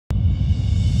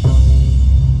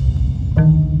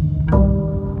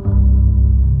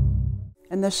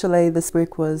Initially this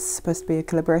work was supposed to be a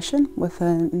collaboration with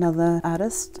another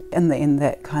artist. In the end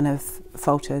that kind of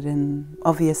faltered, and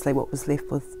obviously what was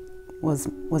left with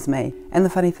was me. And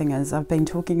the funny thing is, I've been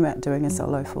talking about doing a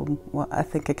solo for I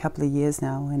think a couple of years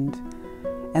now,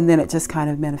 and then it just kind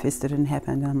of manifested and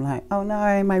happened, and I'm like, oh no,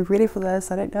 am I ready for this?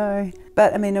 I don't know.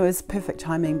 But I mean, it was perfect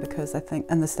timing, because I think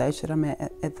in the stage that I'm at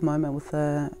the moment with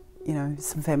you know,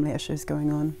 some family issues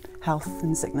going on, health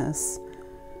and sickness,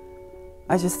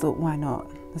 I just thought, why not?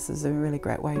 This is a really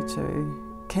great way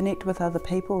to connect with other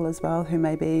people as well who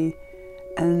maybe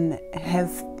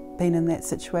have been in that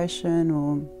situation,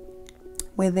 or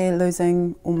where they're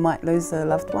losing or might lose a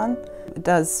loved one. It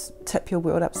does tip your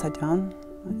world upside down,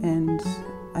 and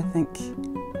I think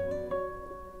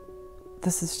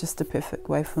this is just a perfect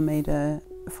way for me to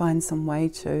find some way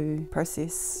to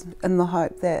process, in the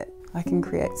hope that I can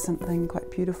create something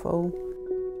quite beautiful.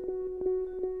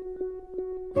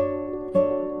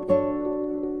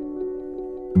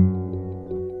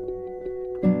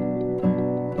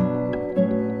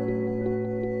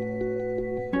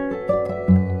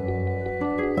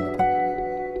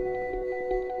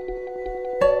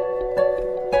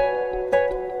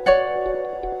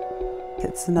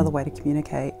 It's another way to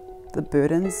communicate the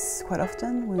burdens quite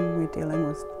often when we're dealing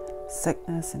with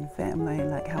sickness and family,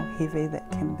 like how heavy that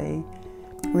can be.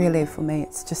 Really for me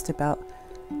it's just about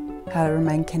how to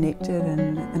remain connected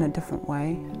in a different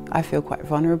way. I feel quite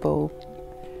vulnerable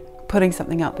putting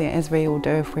something out there, as we all do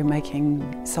if we're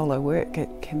making solo work. It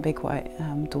can be quite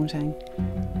daunting.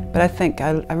 But I think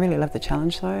I really love the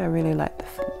challenge though. I really like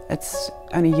it's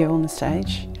only you on the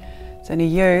stage. It's only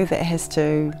you that has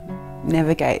to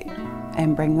navigate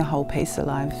and bring the whole piece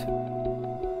alive.